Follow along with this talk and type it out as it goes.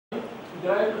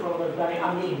derived from the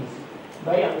diamines,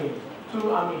 two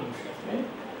amines. Okay?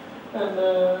 And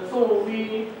so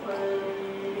we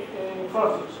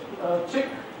first check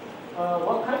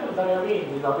what kind of diamine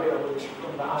is available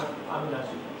from the amino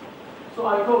acid. So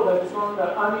I call that this one the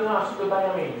amino acid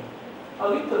diamine. A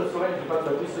little strange, but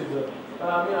this is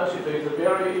amino acid is a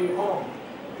very common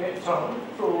term.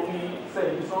 So we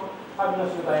say this one amino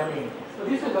acid diamine. So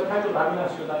this is a kind of amino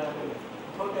acid diamine.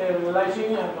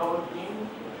 Lysine and ornithine,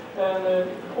 and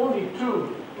only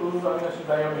two amino acid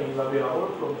diamine is available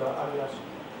from the amino acid.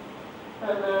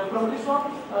 And from this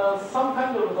one, some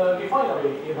kind of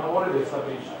refinery is already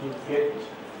established to get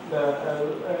the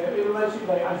lysine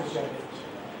diisocyanate.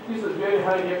 This is very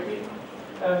high reactive,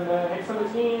 and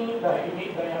hexamethine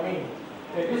diamine.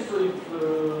 This is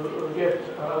get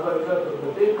as a result of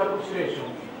the decarboxylation,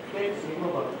 takes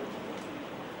removal.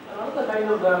 Another kind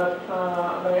of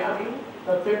diamine,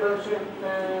 the pentanation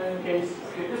case,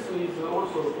 this is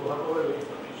also already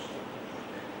established.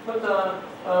 But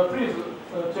please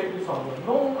check this one,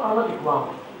 non-aromatic one,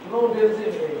 no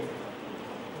benzene A.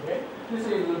 Okay? This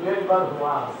is very bad for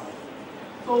us.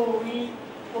 So we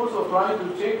also try to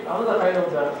check another kind of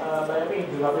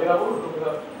diamines available from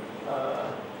the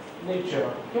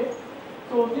nature. Okay?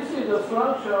 So this is the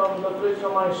structure of the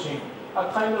clarithromycin,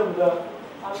 a kind of the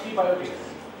antibiotics.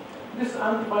 These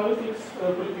antibiotics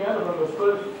prepared from the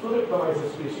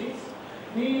streptomyces species.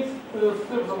 These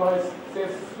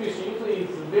streptomyces species is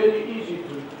very easy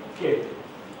to get.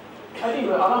 I think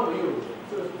around you,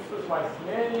 streptomyces,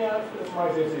 many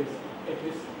streptomyces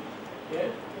exist. Yeah?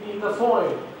 In the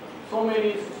soil, so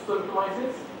many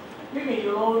streptomyces. Maybe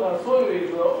you know the soil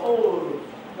is all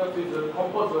that is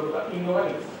composed of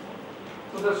inorganics.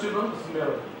 So that shouldn't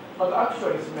smell, but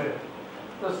actually smell.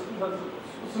 The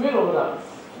smell of that.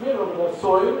 Smell of the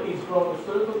soil is from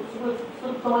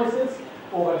streptomyces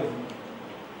organism.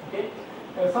 Okay?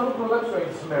 And some production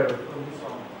is smell from this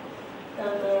one.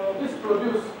 And this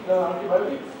produces the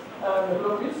antibiotics, and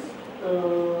from this,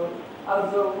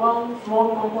 as one small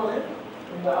component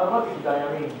in the aromatic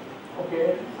diamine.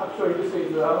 Okay, actually this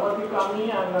is the aromatic amine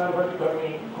and aromatic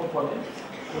amine component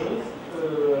is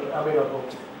available.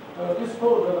 This is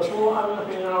called the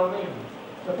 4-aminophenylalanine.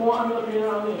 The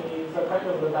 4-aminophenylalanine is a kind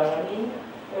of the diamine,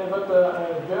 but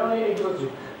very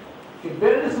exotic,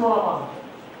 very small amount.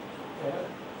 Yeah.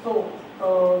 So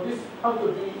this has to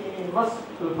be must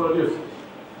produced.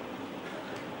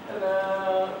 And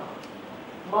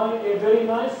my very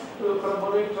nice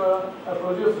collaborator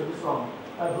produced this one,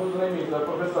 whose name is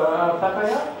Professor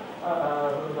Takaya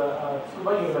from the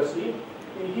Tsukuba University.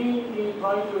 He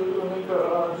tried to make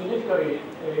a genetically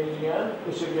engineered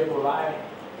Escherichia coli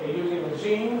using a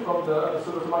gene from the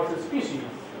streptomyces species,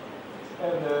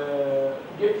 and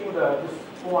getting this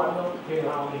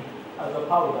 4-aminophenylalanine as a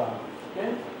powder. Okay?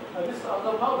 This as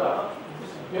a powder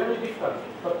is very difficult,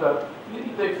 but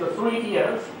it takes 3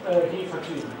 years. He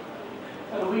succeeded,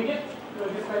 and we get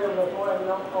this kind of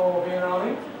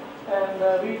 4-aminophenylalanine, and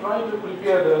we try to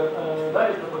prepare the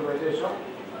direct polymerization.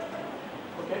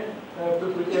 Okay, to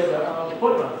prepare the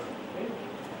polymers. Okay?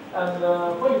 And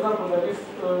for example, this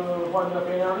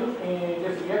 4-aminophenylalanine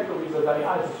just react with the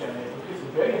diisocyanate, which is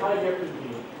very high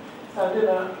reactivity, and then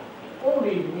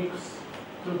only mix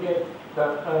to get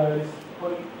this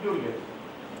polyurea.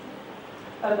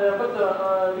 And but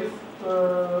this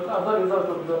as a result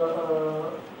of the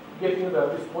getting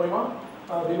this polymer,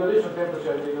 degradation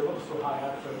temperature is not so high.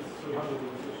 Actually, it's 300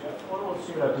 degrees Celsius, almost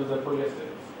similar to the polyester.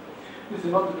 This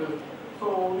is not good. So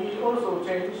we also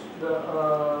changed the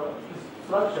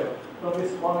structure from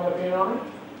this 4-aminophenylalanine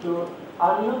to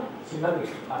aminosynthatic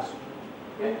acid.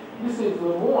 Okay? This is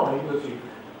more exotic.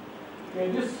 Okay?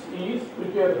 This is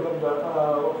prepared from the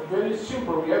very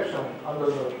simple reaction under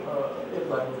the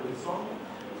enzyme of this one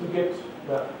to get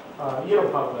the yellow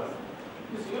powder.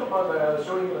 This yellow powder is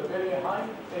showing a very high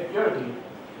purity.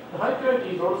 The high purity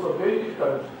is also very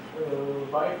difficult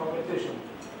by fermentation.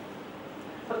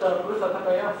 But Professor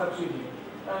Takaya succeeded,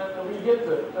 and we get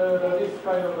this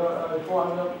kind of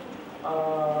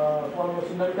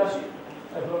 4-aminosynthatic acid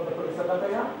from the Professor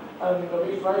Takaya, and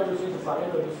we try to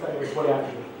synthesize this kind of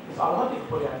polyamide. It's aromatic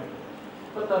polyamide,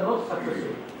 but not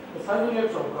successful. The side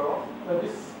reaction occurs.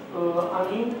 This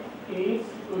amine is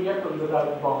react with the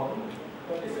double bond.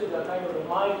 This is a kind of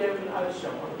Michael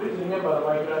addition. Please remember the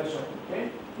Michael addition. Okay,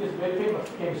 this is very famous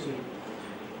chemistry.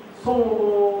 So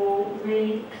we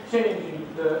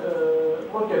changed the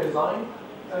molecular design,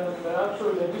 and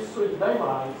actually this is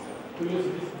dimerized to use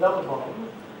this double bond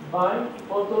by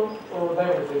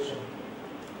photodimerization.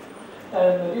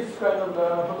 And this kind of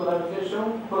photodimerization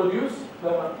produce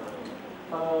the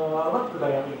aromatic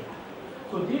diamine.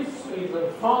 So this is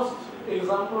the first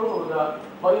example of the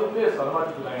bio-based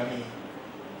aromatic diamine.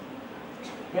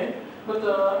 Okay? But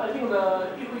I think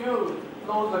that if you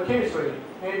know the chemistry,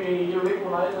 maybe you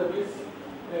recognize that this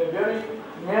very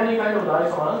many kind of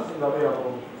isomers is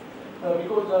available.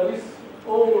 Because this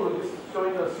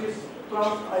showing the cis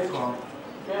trans isomer,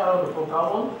 okay, around the 4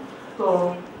 carbon.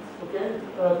 So, okay,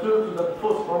 due to the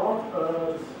fourth carbon,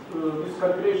 this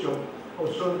calculation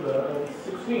shows the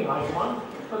 16 isomer,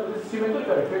 but this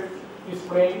symmetrical effect is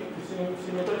playing this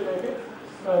symmetrical effect.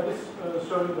 This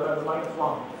showing the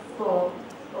 -1. So,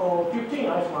 15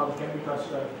 isomers can be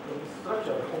considered for this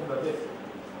structure on the disk.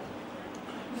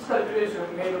 This calculation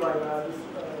made by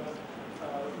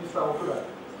Mr. Okuda.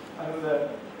 And then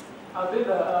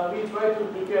we try to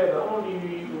prepare the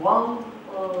only one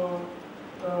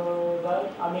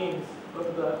amines from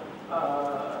the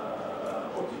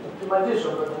optimization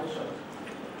of the conditions.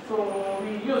 So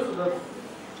we use the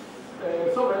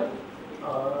solvent,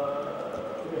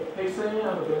 hexane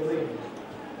and benzene.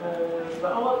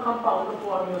 Our compound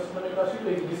for aminosynucleic acid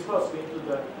is dispersed into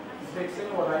the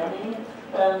hexane or diamine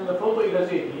and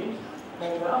photoirradiated.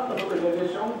 And after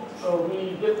photoirradiation,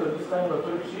 we get this kind of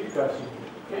sulfuric acid.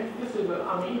 Okay, this is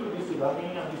amine, this is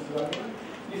amine, and this is amine.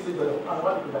 This is the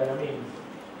aromatic diamine.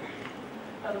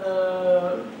 And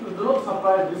we do not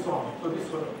supply this one. So this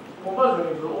one conversion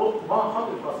is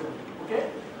 100%. Okay,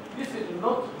 this is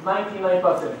not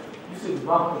 99%. This is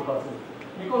 100%.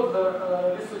 Because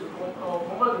this is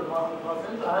converted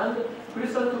 100% and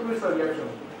crystal to crystal reaction.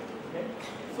 Okay?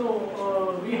 So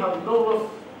we have no loss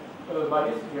by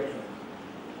this reaction.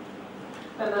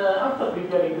 And after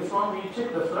preparing this one, we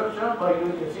check the structure by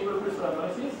using single crystal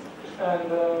analysis. And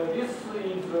this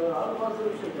is alpha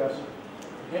sulfuric acid.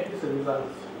 Okay, this is the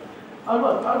results.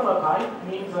 Alpha type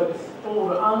means that it's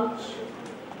all anch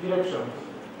directions.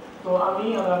 So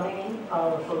amine and amine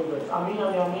are solid. Amine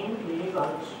and amine is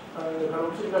anch.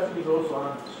 Carboxylic acid is also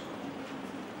anch.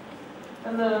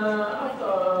 And after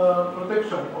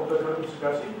protection of the carboxylic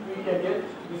acid, we can get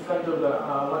this kind of the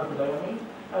aromatic diamine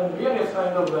and various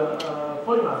kind of the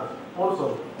polymers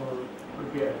also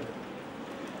prepared.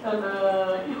 And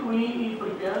if we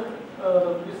prepare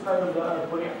this kind of the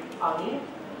polyamine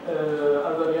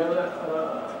as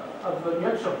the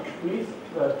reaction with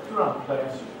the current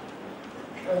diacid,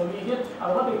 we get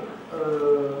aromatic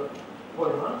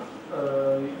polymers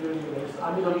using this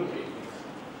amidoic basis.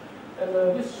 And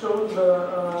this shows the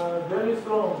very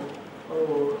strong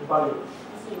value.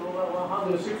 This is over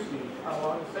 160,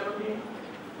 170.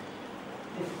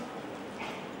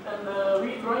 And we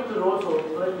try to also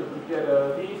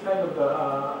prepare these kind of the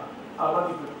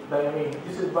aromatic diamine.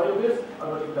 This is bio-based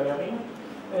aromatic diamine.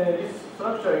 This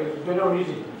structure is very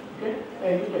rigid. Okay,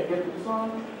 and you can get this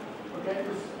one. Okay,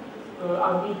 this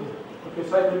amide. Okay,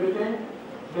 cyclobutane,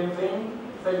 benzene,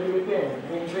 cyclobutane,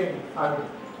 benzene, amide.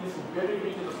 This is very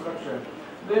rigid structure.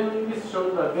 Then this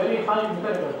shows the very high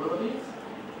mechanical properties.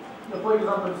 For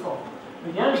example, this one.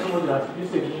 The Biyani homogeneity,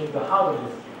 this is the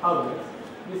hardness.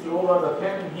 This is over the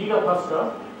 10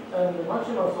 gigapascal, and the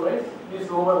maximum stress is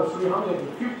over the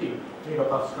 350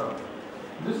 megapascal.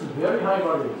 This is very high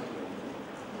values.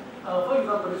 For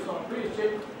example, this one, please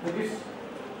check this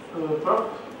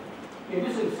product.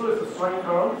 This is stress strain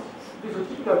curves. This is a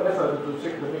typical method to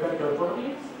check the mechanical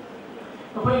properties.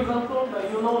 For example,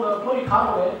 you know the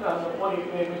polycarbonate and the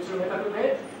polymethyl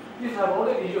methacrylate. These have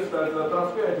already used as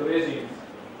transparent resins.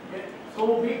 Okay?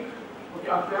 So big, okay,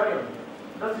 aquarium.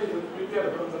 That is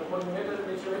prepared from the polymethyl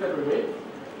methacrylate.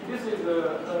 This is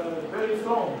very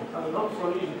strong and not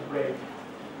so easy to break.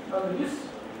 And this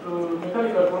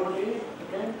mechanical property,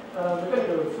 okay,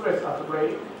 mechanical stress at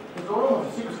break is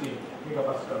almost 60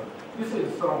 megapascal. This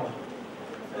is strong.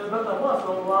 But the more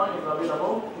strong one is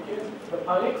available. Okay, the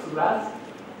Pyrex glass.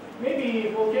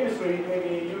 Maybe for chemistry,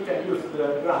 maybe you can use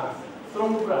the glass,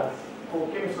 strong glass for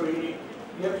chemistry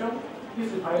reaction.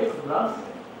 This is Pyrex glass.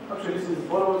 Actually, this is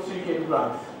borosilicate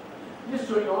glass. This is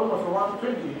showing almost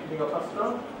 120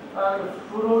 megapascal. And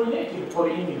fluorinated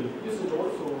polyimide. This is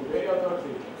also very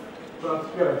attractive,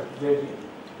 transparent resin.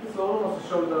 This almost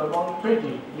shows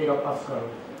 120 megapascal.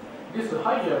 This is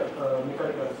higher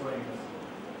mechanical strength.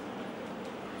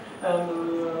 And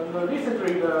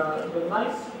recently, the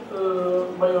nice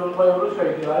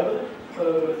biologically derived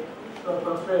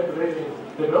transparent resin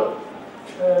developed.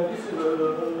 This is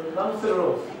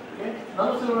nanocellulose. Okay?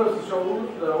 Nanocellulose shows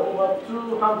over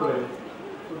 200.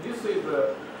 So this is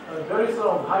very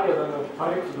strong, higher than the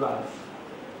Pyrex glass.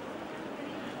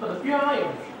 But the pure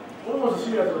ions, almost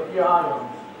similar to the pure ions.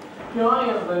 Pure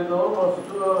ions is almost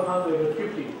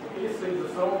 250. This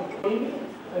is strong,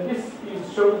 and this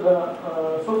is shows the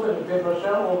softening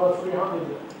temperature over 300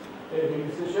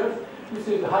 degrees Celsius. This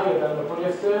is higher than the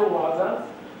polyester or others,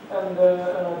 and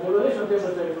the relation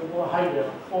temperature is more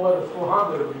higher, over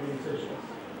 400 degrees Celsius.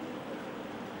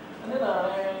 And then I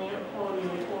only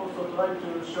also try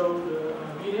to show the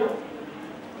video.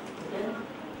 Okay,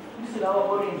 this is our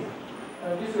polyimide.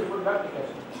 This is for lactic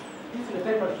acid. This is the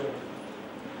temperature.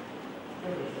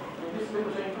 When this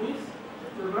temperature increase,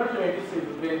 so gradually this is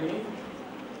bending.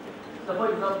 So for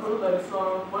example, there is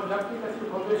one lactic acid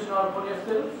conventional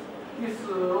polyesters. This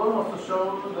almost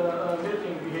shows the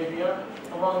melting behavior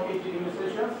around 80 degrees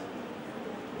Celsius.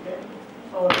 Okay,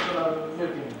 or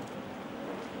melting.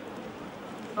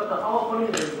 But our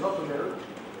polymer is not melt.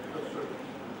 That's true.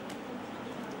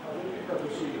 Very difficult to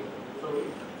see. Sorry.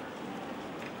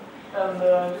 And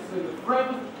this is the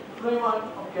frame.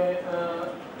 Okay.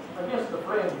 I guess the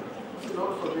frame. This is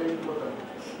also very important.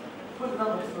 For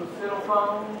example, this is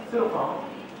cellophane.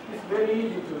 It's very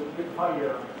easy to get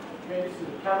fire. Okay, this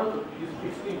cannot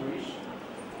extinguish.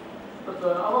 But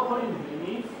our polymer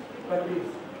is like this.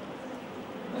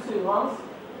 This is once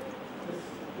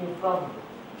in front.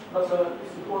 But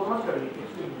this is automatically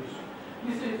extinguished.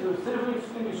 This is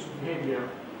self-extinguishing behavior.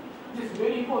 This is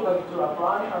very important to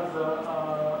apply as an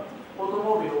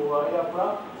automobile or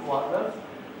aircraft or others.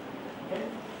 Okay?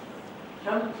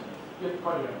 Can't get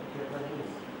fire like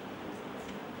this.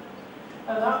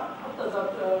 And after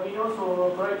that, we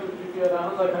also try to prepare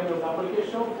another kind of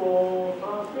application for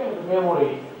transparent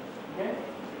memory. Okay?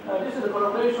 This is a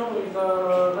collaboration with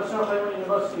National Taiwan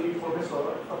University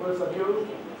Professor Liu.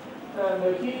 And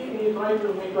he tried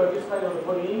to make this kind of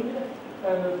polyimide,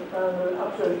 and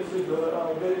actually this is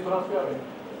very transparent.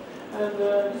 And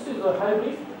this is a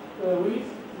hybrid with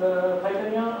the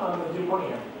titanium and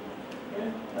zirconia. Okay?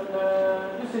 And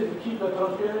this is to keep the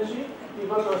transparency,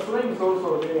 but the strength is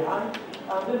also very high,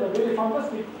 and then a very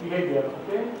fantastic behavior.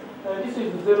 Okay? This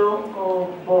is 0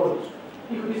 volt.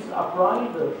 If this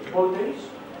applied the voltage,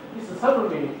 this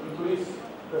suddenly increase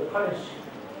the current.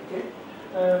 Okay?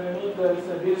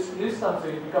 This distance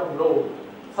is become low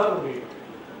suddenly.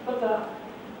 But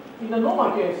in the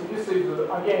normal case, this is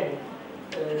again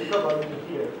recovered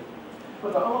here.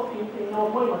 But in our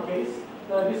polymer case,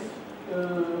 this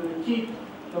keep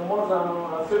more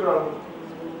than several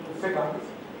seconds.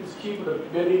 This keep the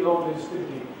very low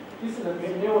resistivity. This is the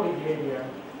memory behavior.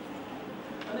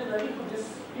 And then if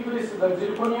this the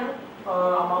zirconia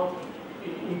amount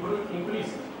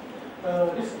increased,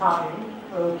 this time.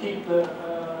 Keep the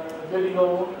very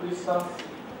low distance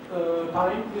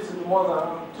time. This is more than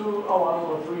 2 hours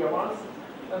or 3 hours,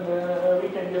 and we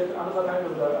can get another kind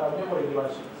of memory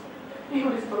devices. If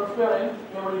this transparent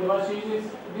memory devices,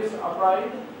 this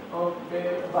applied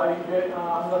by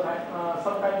another kind,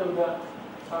 some kind of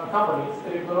companies,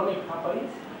 electronic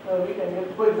companies, we can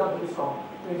get, for example, this one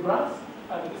with glass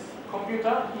and this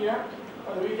computer here,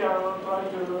 and we can try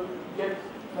to get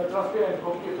the transparent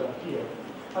computer here.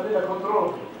 And then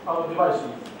control our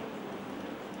devices.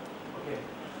 Okay.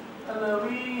 And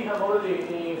we have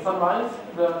already summarized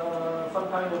some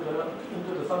kind of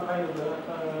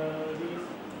these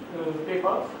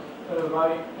papers by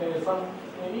some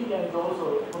Indians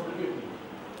also contributing.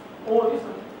 All this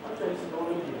actually is all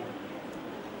Indian.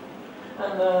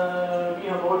 And we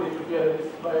have already prepared this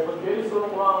by a very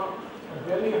strong one, a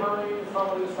very high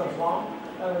thermal resistance one,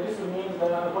 and this means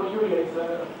that polyurea is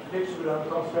a flexible and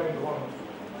transparent one.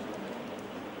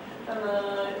 And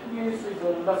this is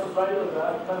the last slide of the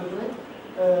acknowledgement.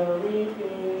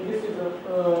 This is a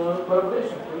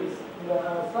collaboration with the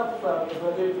staff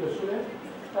graduate students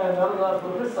and other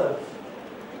professors.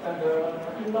 And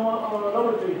in our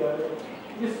laboratory,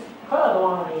 this colored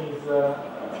one is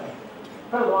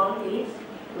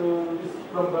this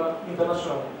from the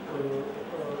international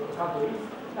countries,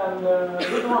 and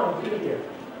this one is India.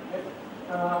 Okay?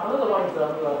 Another one is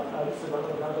this is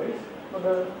another countries. But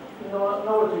in our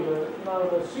laboratory, now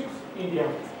the 6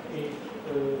 Indians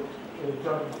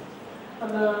joined.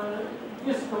 And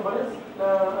this companies,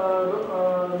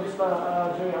 Mr.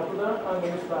 Jun Yakuda and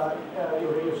Mr.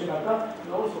 Yoshinaka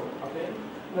also attend.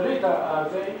 Later,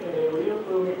 they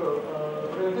will make a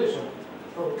presentation.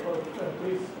 So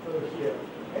please hear.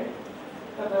 Okay?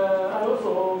 And I also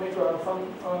make some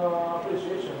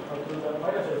appreciation to the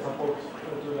financial support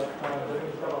to the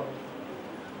Japanese government.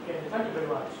 Okay, thank you very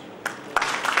much.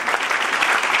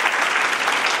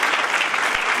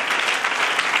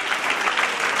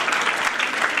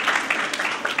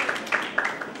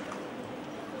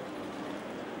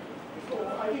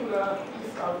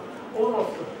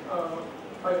 Almost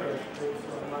 5 minutes.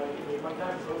 My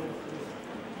time is almost finished.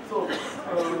 So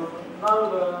now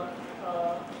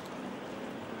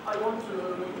I want to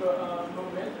make a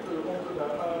comment onto the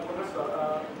professor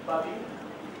body.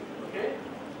 Okay.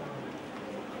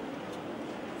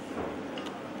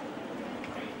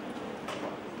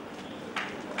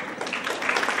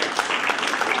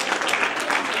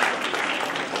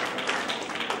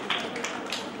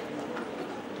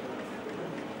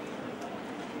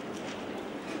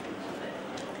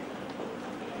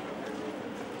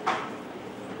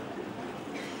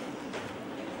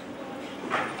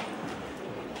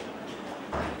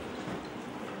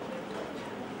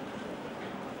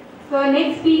 So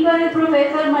next speaker is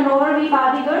Professor Manohar V.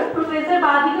 Badigar. Professor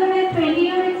Badigar has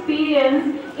 20-year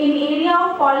experience in area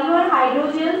of polymer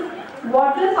hydrogels,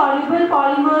 water-soluble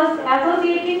polymers,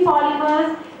 associating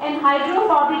polymers, and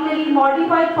hydrophobically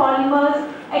modified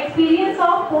polymers. Experience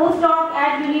of postdoc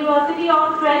at University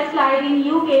of Strathclyde in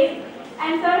UK.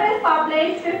 And sir has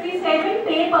published 57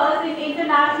 papers in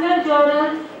international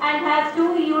journals and has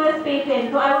 2 US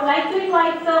patents. So I would like to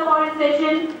invite sir for a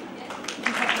session.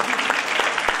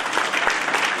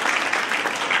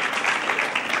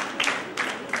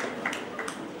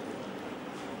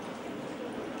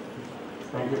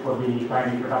 Thank you for the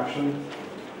kind introduction.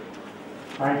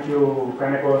 Thank you,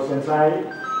 Kaneko Sensei,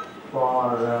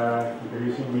 for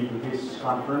introducing me to this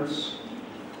conference.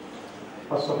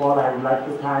 First of all, I would like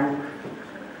to thank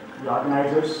the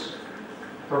organizers,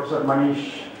 Professor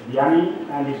Manish Biyani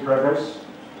and his brothers,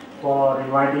 for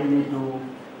inviting me to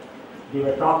give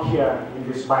a talk here in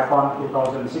this BICON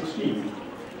 2016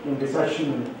 in the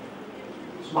session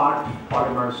Smart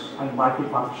Polymers and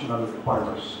Multifunctional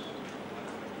Polymers.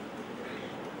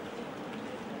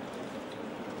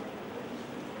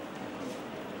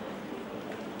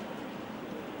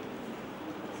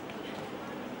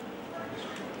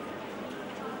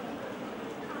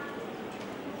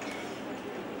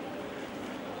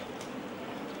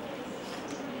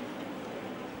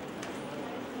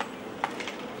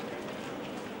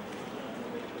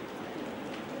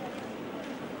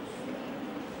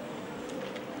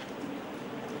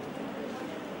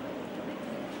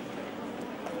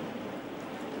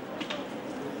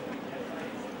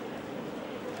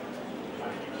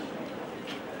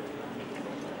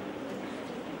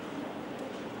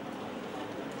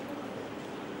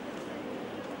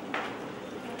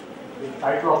 The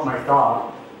title of my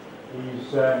talk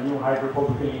is New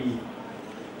Hydrophobically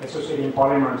Associating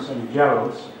Polymers and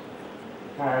Gels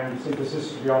and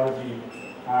Synthesis Rheology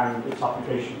and its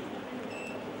Application.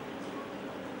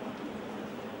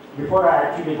 Before I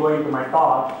actually go into my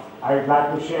talk, I would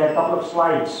like to share a couple of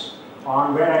slides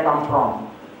on where I come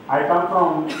from. I come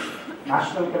from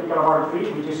National Chemical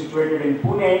Laboratory, which is situated in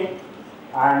Pune,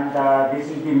 and this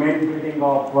is the main building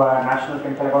of National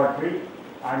Chemical Laboratory,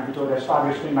 and which was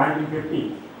established in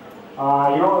 1950.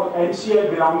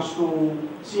 NCL belongs to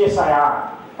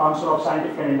CSIR, Council of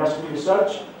Scientific and Industrial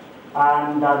Research,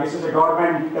 and this is a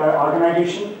government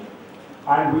organization,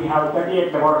 and we have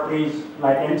 38 laboratories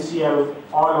like NCL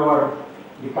all over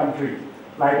the country,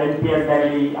 like NPL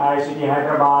Delhi, IICT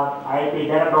Hyderabad, IIT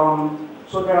Dehradun.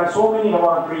 So there are so many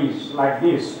laboratories like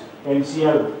this,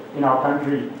 NCL, in our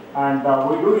country, and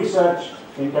we do research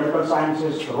in chemical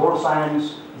sciences, road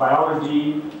science,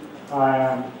 biology,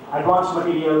 advanced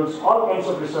materials, all kinds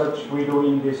of research we do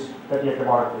in these 38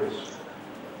 laboratories.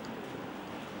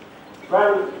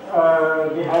 Well,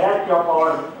 the hierarchy of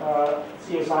our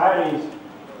CSIR is,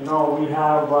 we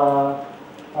have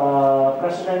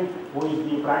President, who is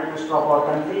the Prime Minister of our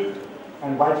country,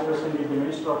 and Vice President is the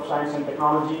Minister of Science and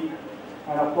Technology.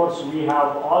 And of course, we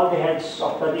have all the heads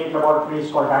of 38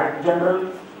 laboratories called Director General,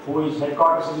 who is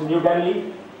headquarters in New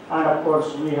Delhi. And of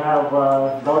course, we have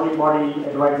governing body,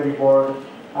 advisory board,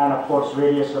 and of course,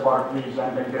 various laboratories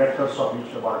and the directors of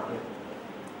each laboratory.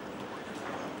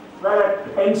 Well,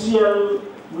 at NCL,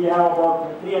 we have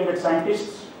about 300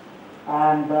 scientists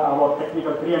and about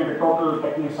 300 total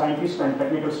technical scientists and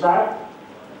technical staff.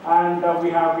 And we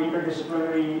have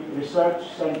interdisciplinary research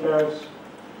centers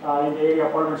in the area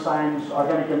of polymer science,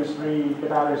 organic chemistry,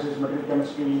 catalysis, material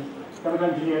chemistry,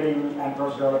 chemical engineering, and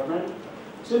process development.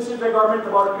 Since it's a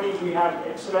government laboratory, we have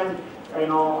excellent,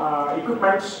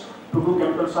 equipments to do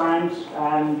chemical science,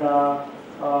 and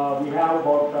we have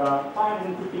about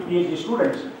 550 PhD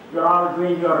students. You're all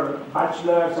doing your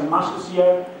bachelor's and master's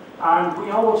here, and we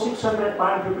have about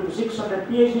 550 to 600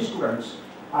 PhD students,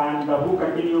 and who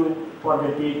continue for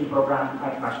their PhD program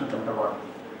at National Chemical Laboratory.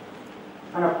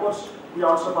 And of course, we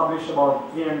also publish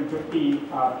about 350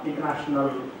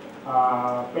 international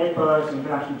papers,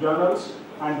 international journals,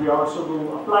 and we also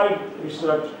do applied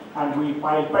research, and we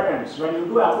file patents. When you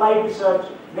do applied research,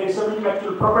 there is some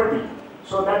intellectual property.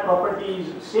 So that property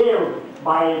is saved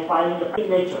by filing a patent in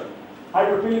nature.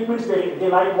 Hydrophilic means they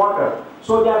like water.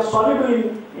 So they are soluble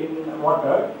in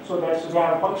water. So they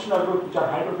have functional groups which are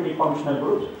hydrophilic functional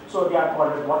groups. So they are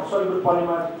called as water-soluble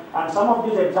polymers. And some of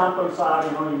these examples are,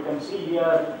 you can see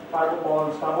here,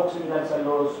 carbopols, carboxylic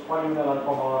cellulose, polyvinyl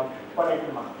alcohol,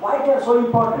 polyethylenol. Why they are so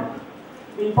important?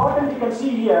 The important you can see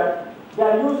here, they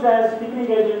are used as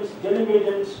thickening agents, gelling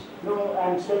agents,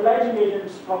 and stabilizing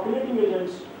agents, flocculating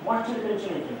agents, moisture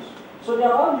retention agents. So they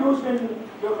are all used in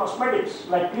your cosmetics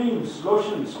like creams,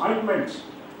 lotions, ointments,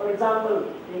 for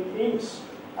example, in inks,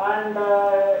 and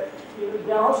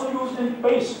they are also used in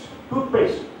paste,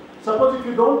 toothpaste. Suppose if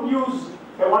you don't use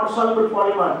a water-soluble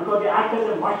polymer because they act as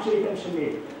a moisture retention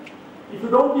aid. If you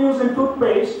don't use in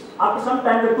toothpaste, after some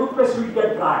time the toothpaste will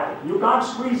get dry. You can't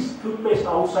squeeze toothpaste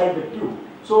outside the tube.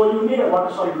 So you need a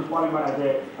water-soluble polymer as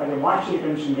a moisture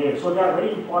retention aid. So they are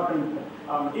very important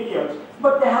materials,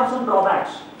 but they have some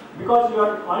drawbacks. Because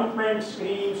your ointments,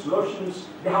 creams, lotions,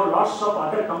 they have lots of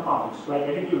other compounds like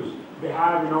additives. They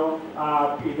have,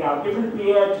 they have different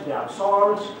pH, they have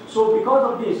salts. So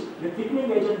because of this, the thickening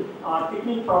agent,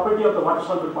 thickening property of the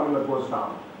water-soluble polymer goes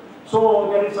down. So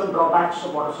there is some drawbacks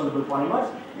of water-soluble polymers.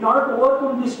 In order to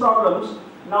overcome these problems,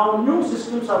 now new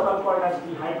systems are called as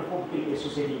the hydrophobically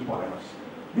associating polymers.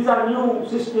 These are new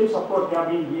systems, of course they have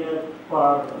been here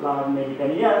for maybe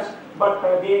 10 years, but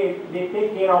they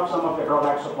take care of some of the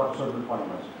drawbacks of water-soluble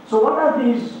polymers. So what are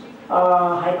these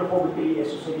hydrophobically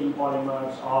associating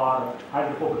polymers or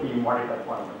hydrophobically modified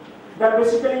polymers? They are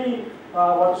basically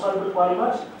water-soluble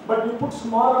polymers, but you put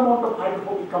small amount of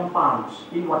hydrophobic compounds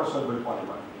in water-soluble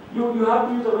polymer. You have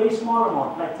to use a very small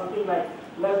amount, like something like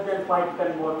less than 5 to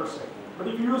 10 moles per second. But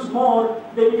if you use more,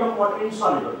 they become water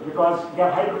insoluble because they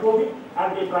are hydrophobic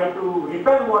and they try to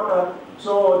repel water,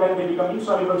 so then they become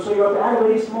insoluble. So you have to add a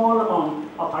very small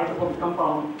amount of hydrophobic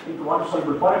compound into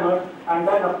water-soluble polymer, and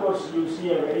then of course you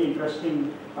see a very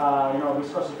interesting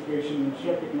viscosification,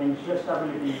 shear thickening, shear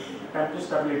stability, temperature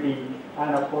stability,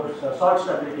 and of course salt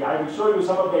stability. I will show you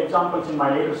some of the examples in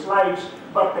my later slides,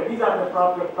 but these are the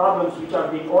problems which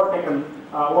are being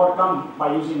overcome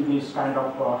by using these kind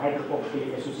of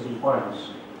hydrophobically associating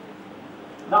polymers.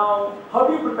 Now, how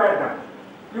do you prepare them?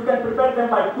 You can prepare them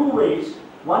by two ways.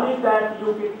 One is that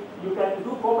you can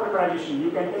do co-polymerization.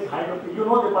 You can take the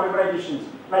polymerizations,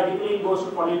 like ethylene goes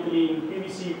to polyethylene,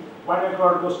 PVC, vinyl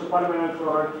chloride goes to polyvinyl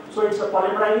chloride. So it's a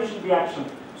polymerization reaction.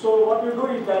 So what you do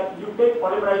is that you take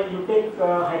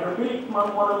hydrophilic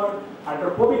monomer,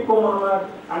 hydrophobic comonomer,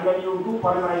 and then you do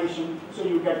polymerization, so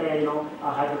you get a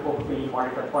hydrophobically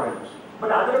modified polymers. But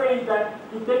the other way is that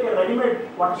you take a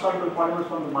ready-made water-soluble polymers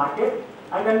from the market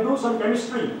and then do some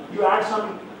chemistry. You add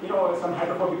some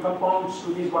hydrophobic compounds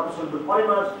to these water-soluble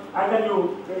polymers, and then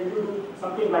you do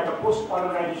something like a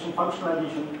post-polymerization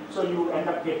functionalization, so you end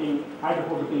up getting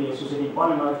hydrophobically associating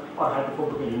polymers or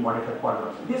hydrophobically modified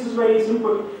polymers. This is very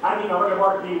simple, and in our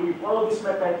laboratory we follow this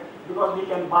method because we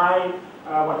can buy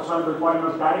water-soluble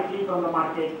polymers directly from the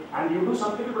market, and you do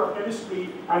some little bit of chemistry,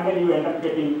 and then you end up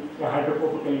getting a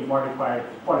hydrophobically modified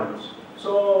polymers.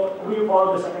 So we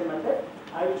follow the second method.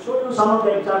 I will show you some of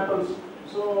the examples.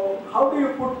 So how do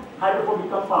you put hydrophobic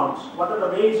compounds? What are the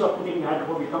ways of putting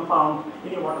hydrophobic compounds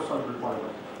in a water-soluble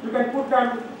polymer? You can put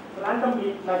them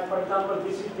randomly, like for example,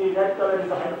 this is the red color is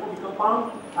the hydrophobic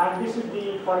compound, and this is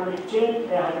the polymeric chain,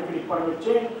 a hydrophilic polymeric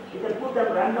chain. You can put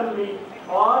them randomly,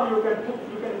 or you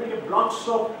can make blocks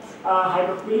of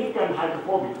hydrophilic and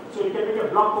hydrophobic. So you can make a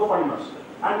block copolymers.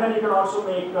 And then you can also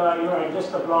make,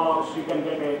 adjust the blocks, you can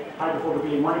get a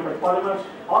hydrophobically modified polymers,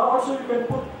 or also you can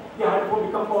put the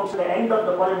hydrophobic compounds at the end of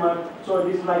the polymer. So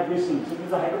this is like this. So this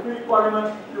is a hydrophilic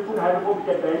polymer, you put hydrophobic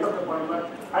at the end of the polymer,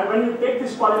 and when you take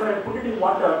this polymer and put it in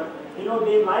water,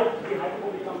 they like the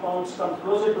hydrophobic compounds come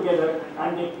closer together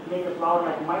and they make a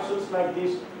flower-like micelles like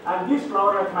this, and these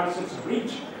flower-like micelles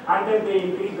breach, and then they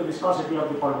increase the viscosity of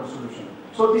the polymer solution.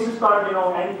 So this is called,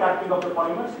 end capping of the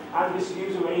polymers, and this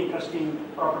gives a very interesting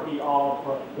property of,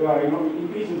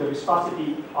 increasing the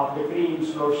viscosity of the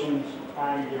creams, lotions,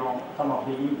 and some of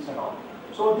the inks and all.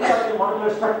 So these are the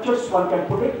modular structures one can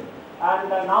put it. And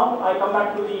now I come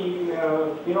back to the,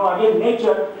 again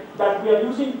nature, that we are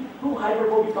using two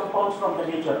hydrophobic compounds from the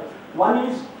nature. One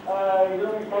is,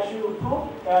 cashew fruit.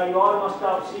 You all must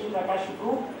have seen a cashew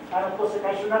fruit, and of course a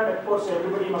cashew nut. Of course,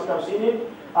 everybody must have seen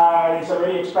it. It's a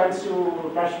very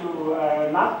expensive cashew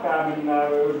nut.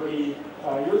 Everybody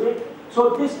use it.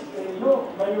 So this,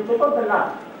 when you take out the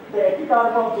nut, the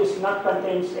epicarp of this nut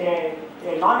contains a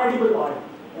non-edible oil.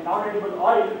 A non-edible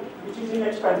oil which is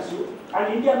inexpensive,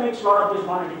 and India makes a lot of this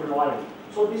non-edible oil.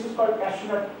 So this is called cashew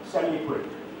nut cell liquid.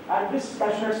 And this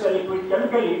cashew nut cell liquid,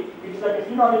 chemically, it is like a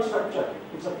phenolic structure.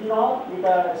 It's a phenol with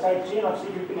a side chain of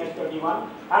C15H31,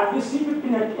 and this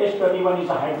C15H31 is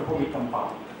a hydrophobic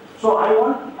compound. So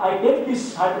I take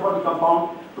this hydrophobic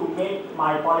compound to make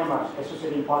my polymers,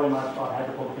 associating polymers or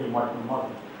hydrophobically modified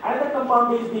molecule. Another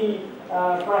compound is the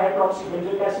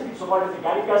trihydroxybenzoic acid, so called as the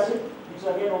gallic acid, which is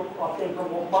again obtained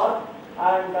from oak bark.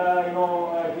 And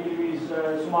gillies,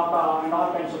 sumaca, and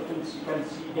all kinds of things you can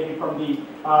see getting from the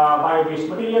bio-based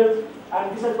materials.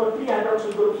 And this has got 3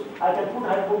 hydroxyl groups. I can put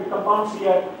hydrophobic compounds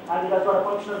here, and it has got a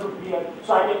functional group here.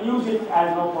 So I can use it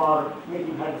as for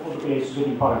making hydrophobically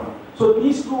associating polymer. So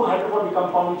these 2 hydrophobic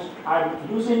compounds I'm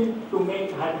using to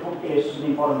make hydrophobically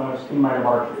associating polymers in my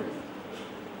laboratory.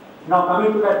 Now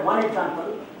coming to that one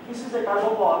example, this is a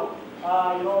carbopol.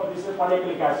 This is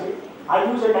polyacrylic acid. I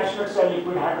use a cashew nut cell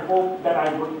liquid hydrophobe that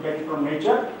I would get it from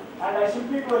nature, and I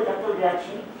simply do a chemical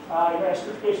reaction,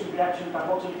 acidification reaction,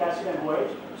 carboxylic acid and OH.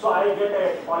 So I get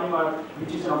a polymer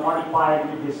which is modified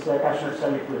with this cashew nut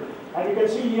cell liquid. And you can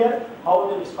see here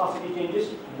how the viscosity changes: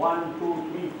 1,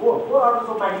 2, 3, 4. 4 orders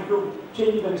of magnitude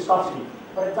changing the viscosity.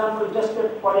 For example, just the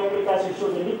polyacrylic acid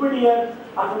shows a liquid here.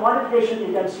 After modification,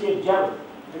 you can see a gel.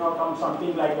 From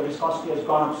something like the viscosity has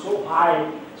gone up so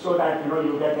high, so that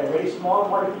you get a very small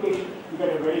modification, you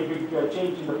get a very big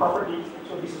change in the property.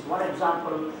 So this is one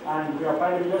example, and we are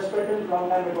trying to US patent long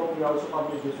time ago. We also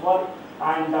published this work,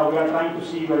 and we are trying to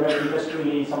see whether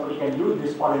industrially somebody can use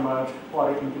this polymer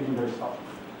for increasing the viscosity.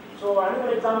 So another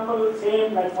example,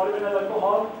 same like polyvinyl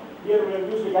alcohol. Here we have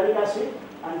used the gallic acid,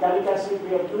 and gallic acid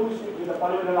we have used with the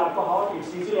polyvinyl alcohol.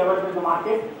 It's easily available in the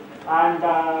market. And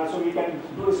so we can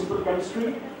do a simple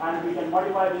chemistry, and we can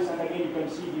modify this, and again you can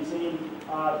see the same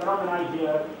phenomena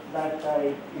here, that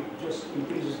it just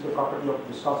increases the property of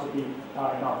viscosity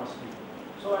enormously.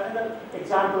 So another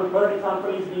example, third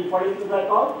example, is the polyethylene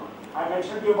glycol. I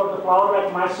mentioned to you about the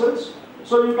flower-like micelles.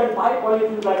 So you can buy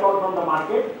polyethylene glycol from the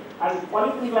market, and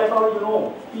polyethylene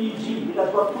glycol, PG, it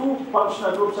has got 2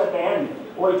 functional groups at the end,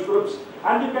 OH groups,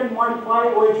 and you can modify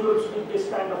OH groups with this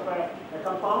kind of a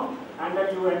compound, and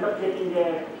then you end up getting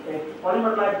a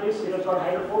polymer like this. It has got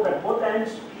hydrophobe at both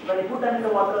ends. When you put them in the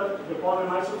water, they form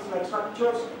micelles-like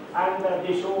structures, and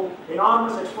they show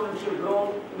enormous exponential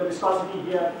growth in the viscosity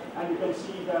here, and you can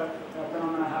see the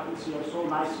phenomena happens here so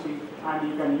nicely, and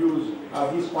you can use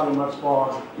these polymers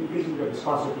for increasing the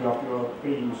viscosity of your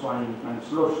creams, wine, and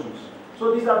solutions.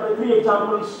 So these are the 3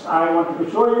 examples I wanted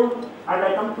to show you, and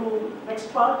I come to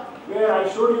next part, where I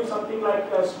showed you something like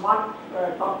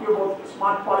talk to you about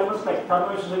smart polymers like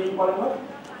thermoisostatic polymer.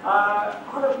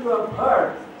 All of you have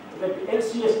heard that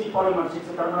LCSD polymers, it's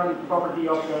a terminal property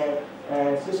of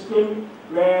a system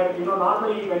where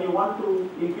normally when you want to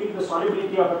increase the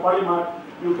solubility of a polymer,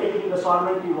 you take it in the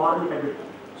solvent, you warm it a bit.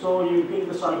 So you increase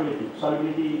the solubility.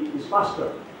 Solubility is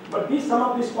faster. But some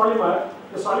of this polymer,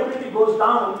 the solubility goes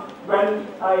down when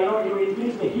you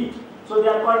increase the heat. So they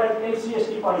are called as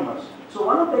LCSD polymers. So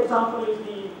one of the examples is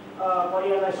the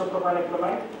polyanisopropyl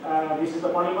acrylamide. This is the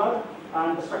polymer,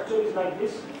 and the structure is like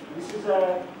this. This is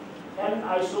a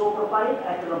N-isopropyl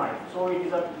acrylamide. So it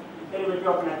is a derivative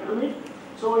of an acrylamide.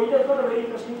 So it has got a very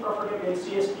interesting property of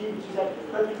LCSD, which is at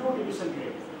 32 degrees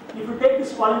centigrade. If you take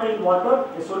this polymer in water,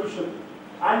 a solution,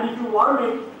 and if you warm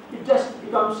it, it just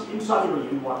becomes insoluble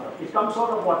in water. It comes out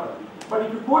of water. But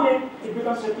if you cool it, it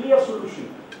becomes a clear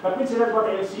solution. That means it has got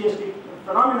a LCSD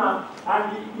phenomena,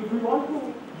 and if we want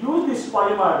to use this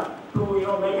polymer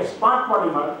to make a smart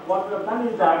polymer, what we have done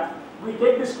is that we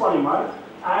take this polymer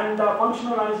and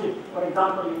functionalize it. For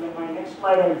example, in my next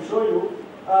slide I will show you,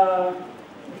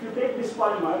 if you take this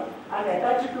polymer and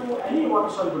attach it to any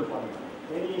water-soluble polymer.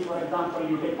 For example,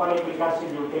 you take polyacrylic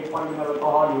acid, you take polyvinyl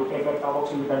alcohol, you take a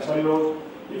carboxylic cellulose.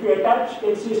 If you attach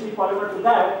LCSD polymer to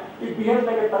that, it behaves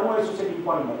like a thermoassociating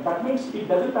polymer. That means it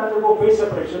doesn't undergo phase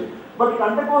separation, but it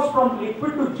undergoes from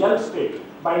liquid to gel state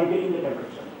by increasing the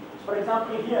temperature. So for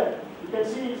example, here you can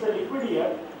see it's a liquid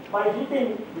here. By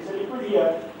heating, it's a liquid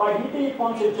here. By heating, it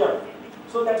forms a gel.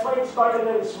 So that's why it's called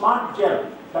as a smart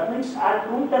gel. That means at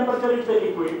room temperature, it's a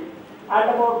liquid. At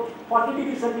about 40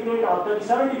 degrees centigrade or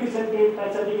 37 degrees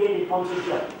centigrade, it forms a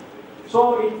gel.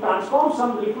 So it transforms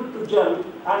some liquid to gel,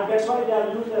 and that's why they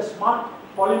are used as smart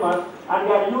polymers, and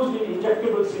they are used in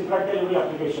injectables in drug delivery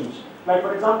applications. Like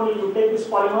for example, you take this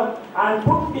polymer and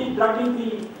put the drug in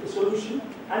the solution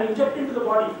and inject into the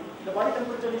body. The body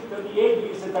temperature is 38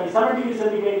 degrees and 37 degrees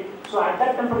centigrade. So at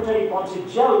that temperature, it forms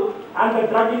a gel, and the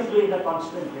drug is laid at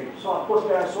constant rate. So of course,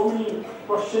 there are so many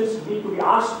questions need to be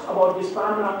asked about this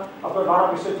phenomena. Of course, a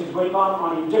lot of research is going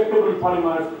on injectable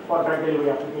polymers for drug delivery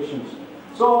applications.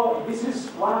 So this is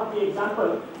one of the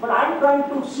examples, but I am trying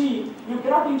to see, you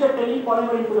cannot inject any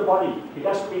polymer into the body. It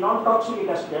has to be non-toxic, it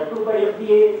has to be approved by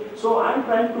FDA. So I am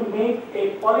trying to make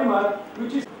a polymer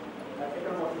which is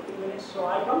taken about 15 minutes. So So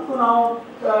I come to now,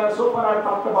 so far I've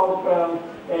talked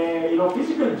about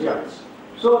physical gels.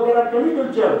 So there are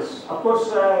chemical gels. Of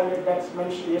course, that's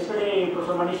mentioned yesterday,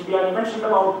 Professor Biyani mentioned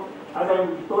about, as I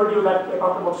told you that I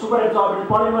talked about superabsorbent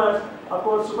polymers. Of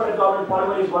course, superabsorbent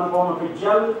polymer is one form of a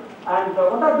gel. And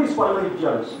what are these polymeric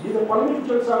gels? These polymeric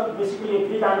gels are basically a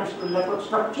three-dimensional network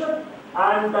structure,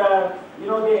 and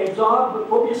they absorb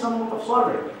copious amount of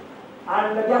solvent.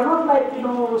 And they are not like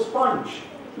sponge.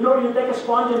 You take a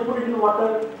sponge and put it in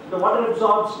water, the water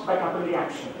absorbs by capillary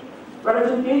action.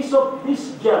 Whereas in case of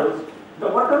these gels, the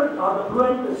water or the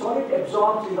fluent, the solid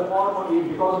absorbs in the form of it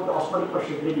because of the osmotic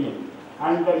pressure gradient.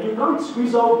 And you can't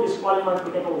squeeze out this polymer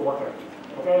to take over water,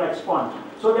 okay, like sponge.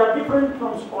 So they are different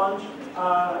from sponge,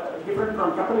 different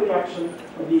from capillary action.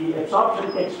 The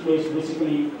absorption takes place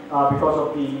basically because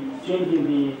of the change in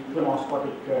the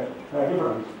thermospheric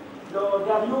difference. So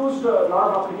they are used a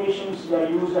lot of applications. They are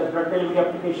used as drug delivery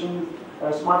applications,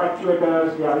 smart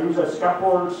actuators. They are used as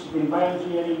scaffolds in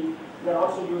bioengineering. They are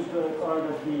also used as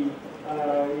the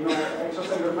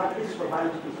extracellular matrix for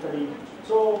biological study.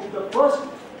 So the first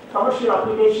commercial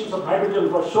applications of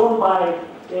hydrogen were shown by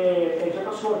a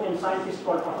Czechoslovakian scientist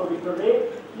called Otto Victor Day.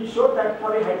 He showed that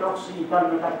polyhydroxy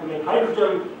can metabolate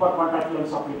hydrogel for contact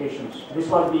lens applications. This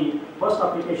was the first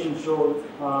application shown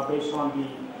based on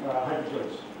the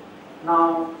hydrogels.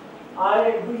 Now,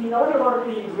 in our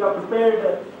laboratory, we have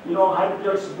prepared,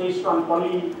 hydrogels based on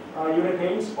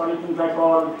polyurethanes, polyethylene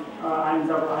glycol,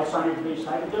 and isonic-based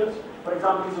hydrogels. For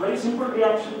example, it's a very simple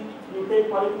reaction. You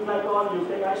take polyethylene glycol, you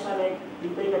take isonic,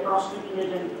 you take a cross-linking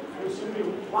agent. You simply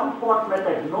one-pot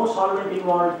method, no solvent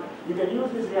involved. You can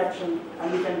use this reaction,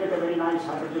 and you can get a very nice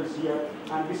hydrogels here.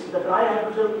 And this is the dry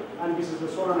hydrogel, and this is the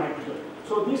solon hydrogel.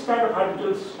 So these kind of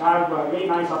hydrogels have very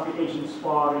nice applications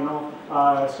for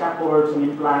scaffolds and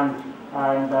implants,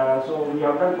 and so we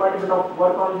have done quite a bit of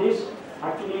work on this.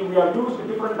 Actually, we have used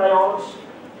different diodes,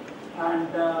 and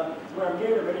we have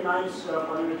made a very nice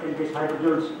polyurethane-based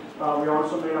hydrogels. We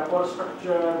also made a pore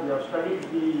structure. We have studied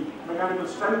the mechanical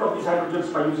strength of these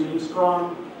hydrogels by using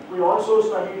Instron. We also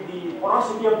studied the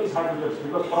porosity of these hydrogels,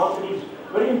 because porosity is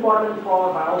very important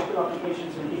for biological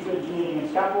applications in tissue engineering and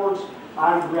scaffolds.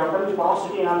 And we have done the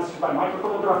porosity analysis by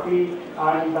microtomography,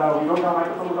 and we don't have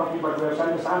microtomography, but we have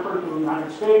sent a sample to the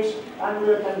United States, and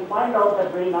we can find out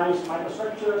that very nice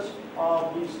microstructures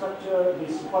of these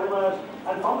polymers,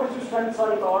 and compressive strengths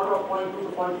are in the order of 0.2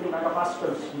 to 0.3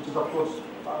 megapascals, which is of course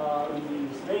in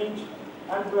this range,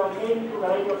 and we are made into a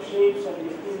variety of shapes and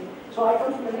everything. So I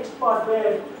come to the next part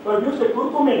where we have used a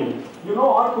curcumin,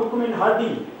 or curcumin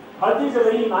hardy. Hardy is a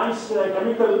very nice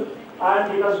chemical,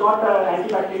 and it has got an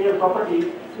antibacterial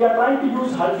property. We are trying to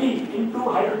use haldi into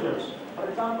hydrogels. For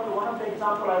example, one of the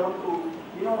example I want to,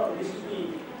 this is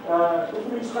the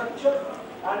curcumin structure,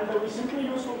 and we simply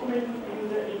use curcumin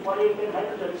in polyethylene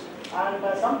hydrogels,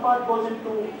 and some part goes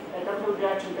into a chemical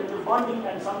reaction, chemical bonding,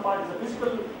 and some part is a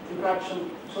physical interaction.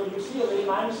 So you see a very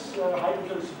nice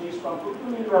hydrogels based on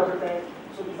curcumin we have prepared.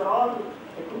 So these are all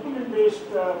curcumin-based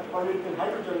polyurethane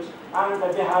hydrogels, and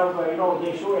they have,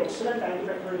 they show excellent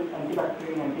antibacterial,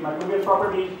 antimicrobial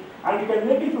properties, and you can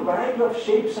make it to a variety of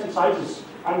shapes and sizes.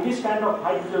 And these kind of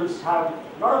hydrogels have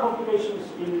a lot of applications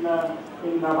in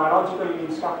biological,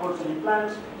 in scaffolds and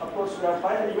implants. Of course, we have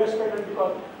filed a US patent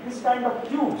because this kind of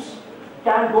tubes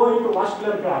can go into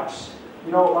vascular grafts,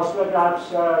 vascular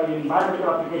grafts in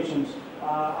biomedical applications.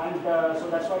 So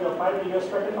that's why we have filed a US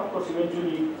patent. Of course,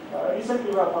 eventually,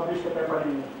 recently we have published a paper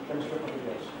in Chemistry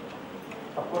Materials.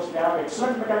 Of course, they have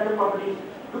excellent mechanical properties.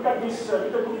 Look at this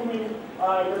with the curcumin,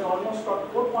 it has almost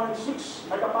got 4.6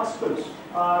 megapascals,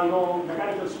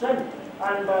 mechanical strength.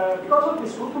 And because of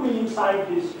this curcumin inside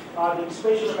this, the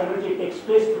dissipation of energy takes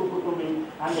place through curcumin,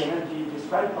 and the energy, the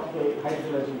strength of the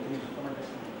hydrogel has increased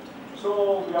tremendously.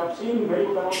 So we have seen very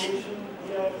good elongation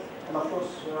here, and of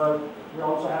course, we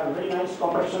also have very nice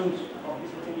compressions of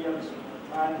these materials,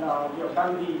 and we have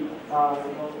done the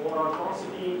overall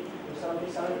porosity.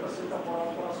 77% of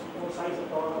overall porosity, pore size of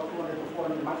the order of 200 to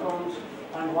 400 microns,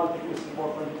 and wall thickness is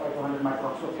about 25 to 100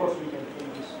 microns. So of course we can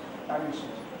change these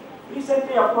dimensions.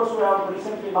 Recently, of course,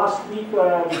 last week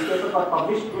this paper got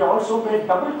published. We also made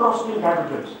double cross-link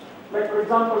hydrogels. Like for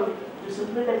example, we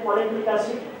simply take polyethylenic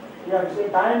acid, we have say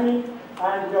diamine,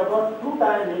 and we have got two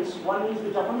diamines. One is the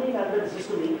japamine and then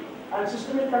cysteamine. And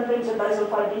cysteamine contains a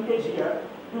disulfide linkage here.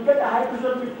 You get a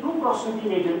hydrogel with two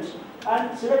cross-linking agents,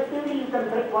 and selectively you can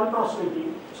get one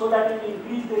cross-linking, so that you will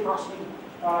increase the cross-link,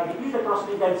 decrease the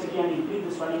cross-link density and increase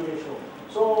the swelling ratio.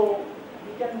 So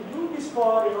you can use this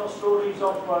for stories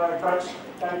of drugs,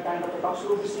 kind of a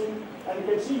doxorubicin, and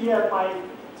you can see here by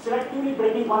selectively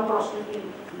breaking one cross-linking,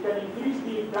 you can increase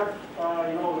the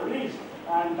drug release,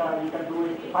 and you can do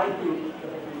it 5 tube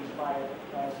by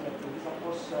selecting. This of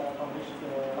course published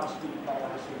last week by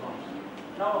ICON.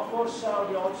 Now of course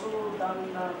we also done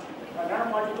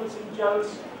nanoparticles in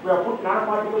gels. We have put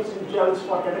nanoparticles in gels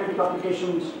for catalytic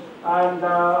applications, and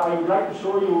I would like to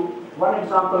show you one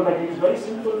example that is very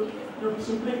simple. You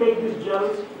simply take these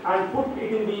gels and put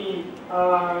it in the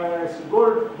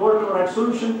gold chloride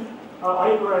solution,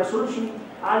 oil chloride solution,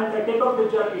 and take out the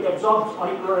gel. It absorbs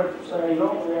oil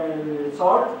chloride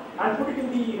salt, and put it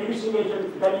in the reducing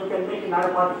agent. Then you can make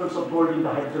nanoparticles of gold in the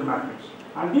hydrogen matrix.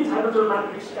 And these hydrogen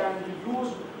matrix can be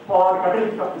used for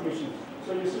catalytic applications.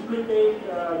 So you simply take,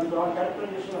 with our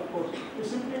characterization of course, you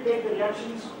simply take the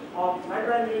reactions of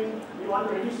nitroamine, you want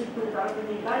to reduce it to paraffin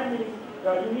diamine,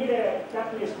 you need a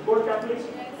catalyst, gold catalyst,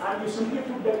 and you simply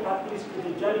put the catalyst with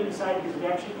the gel inside this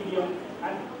reaction medium,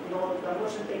 and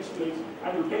conversion takes place,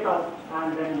 and you take out,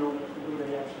 and then you do the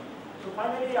reaction. So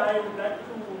finally, I would like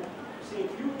to say a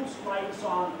few slides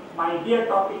on my dear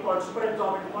topic called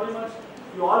superabsorbent polymers.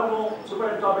 You all know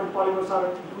superabsorbent polymers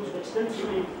are used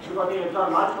extensively because they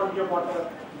absorb large quantity of water.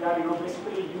 They are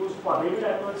basically used for baby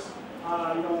diapers,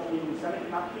 in sanitary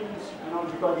napkins,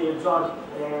 because they absorb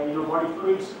body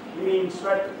fluids, urine,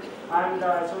 sweat, and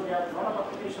so they have a lot of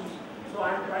applications. So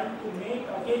I am trying to make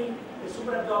again a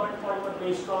superabsorbent polymer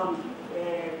based on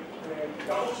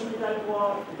carboxymethyl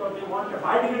because they want a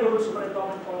biodegradable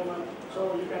superabsorbent polymer.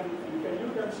 So you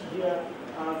can see here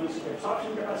this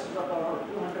absorption capacity of about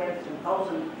 200 and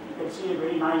 1000. You can see a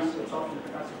very nice absorption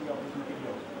capacity of this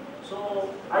material. So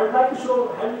I would like to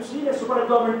show, have you seen a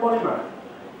superabsorbent polymer?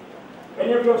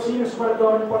 Any of you have seen a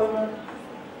superabsorbent polymer?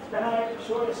 Can I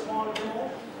show a small demo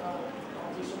of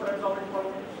the superabsorbent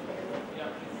polymer? Yeah.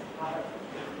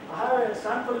 I have a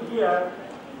sample here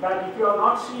that if you have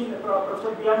not seen,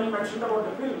 Professor Biyani mentioned about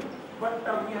the film, but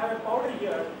we have a powder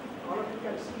here. All of you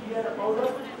can see here a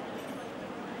powder,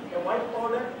 a white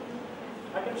powder.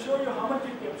 I can show you how much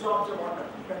it absorbs the water.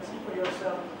 You can see for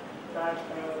yourself that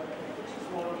it's a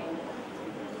small amount.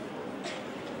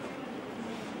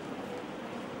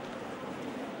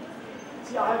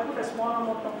 See, I have put a small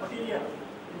amount of material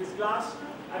in this glass.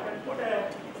 I can put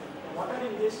a water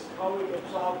in this, how it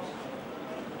absorbs.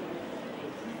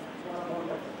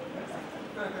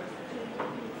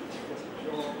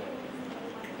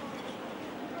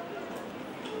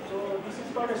 So this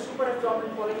is called a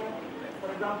superabsorbent polymer. For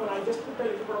example, I just put a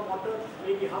little bit of water,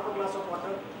 maybe half a glass of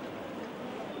water.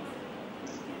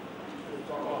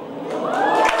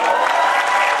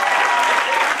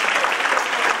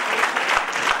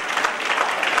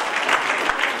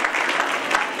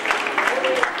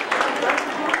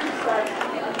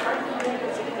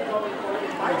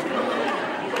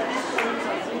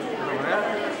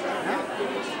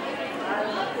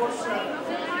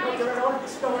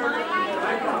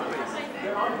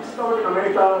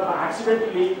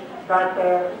 Accidentally,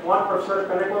 that what Professor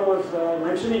Kaneko was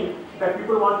mentioning, that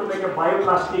people want to make a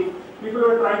bioplastic. People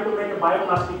were trying to make a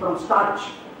bioplastic from starch.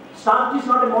 Starch is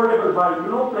not a moldable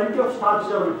bio. Plenty of starch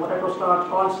is available, potato starch,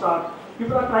 corn starch.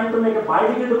 People are trying to make a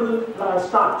biodegradable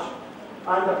starch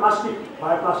and a plastic,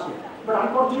 bioplastic. But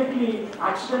unfortunately,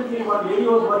 accidentally, one lady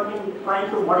was working trying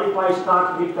to modify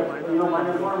starch with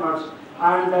minor monomers,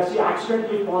 and she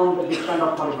accidentally formed this kind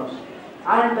of polymers.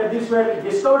 And these were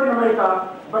discovered in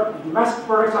America, but mass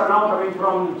products are now coming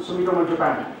from Sumitomo,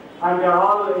 Japan. And they are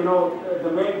all,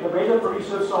 the major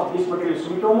producers of this material,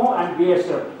 Sumitomo and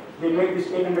BASF. They make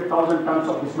this 800,000 tons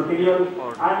of this material,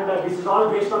 and this is all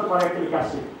based on chlorhydric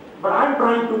acid. But I am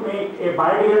trying to make a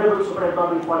biodegradable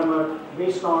superabsorbent polymer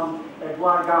based on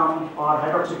guar gum or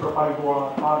hydroxypropyl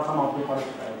guar or some of the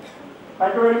polystyrene.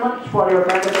 Thank you very much for your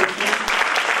kind attention.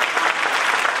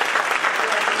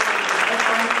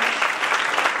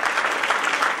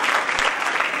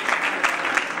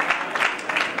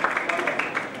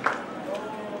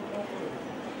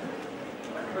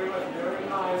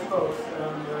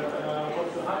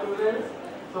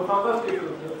 So fantastic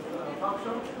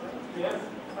function, yes,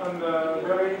 and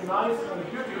very nice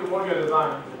and beautiful module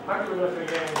design. Thank you very much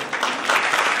again.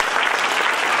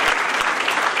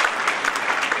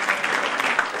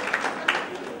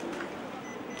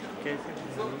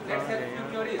 So let's have few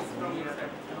queries from your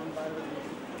side.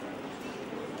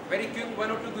 Very quick,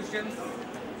 1 or 2 questions.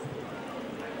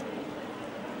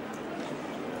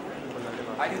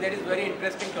 I think that is very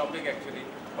interesting topic actually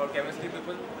for chemistry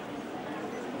people.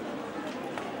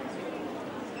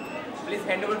 Please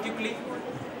hand over quickly.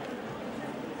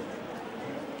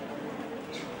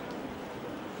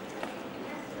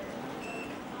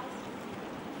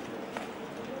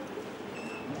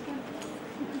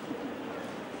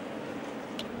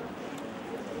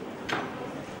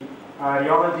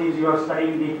 Rheology is you are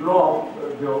studying the flow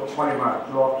polymer,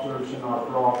 flow of solution or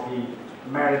flow of the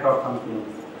melt or something.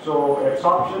 So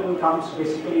absorption comes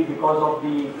basically because of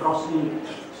the cross-link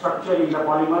structure in the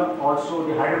polymer, also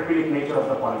the hydrophilic nature of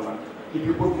the polymer. If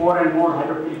you put more and more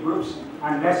hydrophilic groups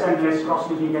and less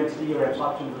cross-linking density, your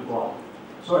absorption will go up.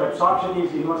 So absorption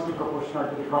is inversely proportional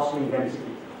to the cross-link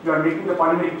density. You are making the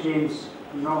polymeric chains,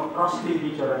 cross-link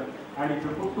each other, and if you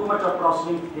put too much of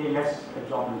cross-link, they less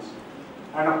absorbance.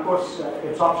 And of course,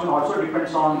 absorption also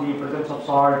depends on the presence of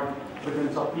salt,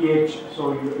 presence of pH,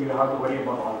 so you have to worry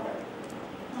about all that.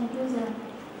 Thank you, sir.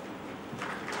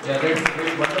 Yeah, that's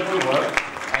very wonderful work.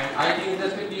 And I think it's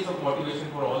just a piece of motivation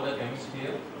for all the chemists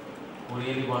here who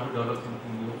really want to develop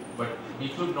something new. But we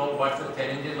should know what's the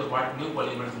challenges or what new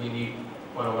polymers we need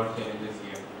for our challenges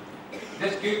here.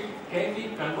 Just quick, can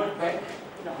we convert back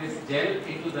this gel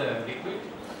into the liquid?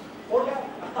 Oh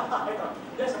yeah,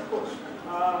 yes, of course.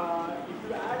 If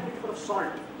you add it for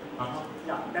salt,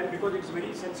 then because it's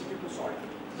very sensitive to salt.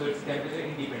 So it's temperature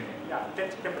independent. Yeah,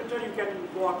 temperature you can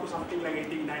go up to something like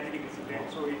 80, 90 degrees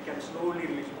Celsius, so it can slowly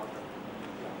release water.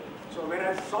 So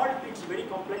whereas salt, it's very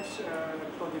complex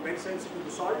because it's very sensitive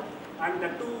to salt, and the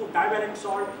two trivalent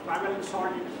salt,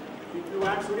 if you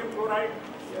add sodium chloride,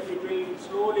 it will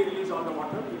slowly release all the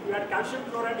water. If you add calcium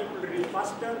chloride, it will release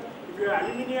faster. If you add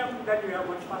aluminium, then you have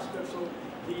much faster. So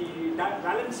the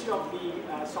valency of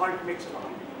the salt makes a lot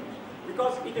of difference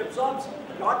because it absorbs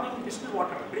a lot in distilled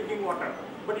water, drinking water,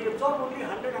 but it absorbs only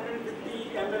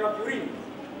 100-150 ml of urine.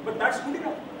 But that's good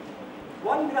enough.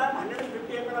 1 gram,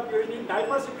 150 ml of urine. In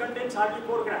diapers, it contains hardly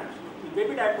 4 grams. In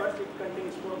baby diapers, it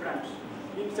contains 4 grams.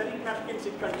 In sanitary napkins,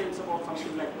 it contains about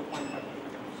something like 2.5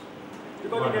 grams.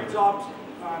 Because it absorbs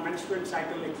menstrual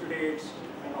cycle exudates,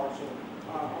 and also,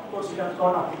 of course, it has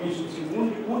got applications in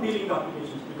wound healing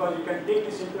applications because you can take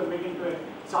this into make into a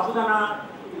sabudana,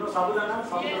 sabudana.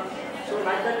 So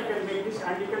like that you can make this,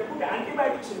 and you can put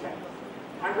antibiotics in that.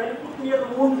 And when you put near the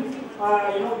wound,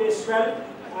 they swell,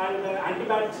 and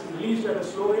antibiotics is released at a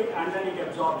slow rate, and then it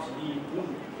absorbs the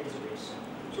wound exudates.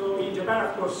 So in Japan,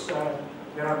 of course,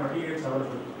 there are materials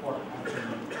available for actually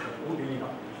wound healing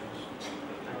applications.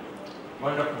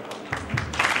 Wonderful.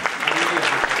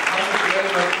 Thank you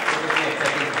very much. It was very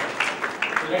exciting.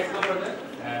 So let's go further.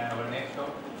 Our next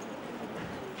talk.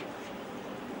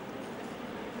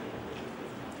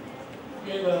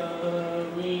 Okay,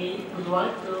 we would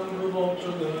like to move on to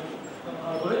the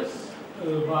address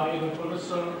by the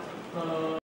Professor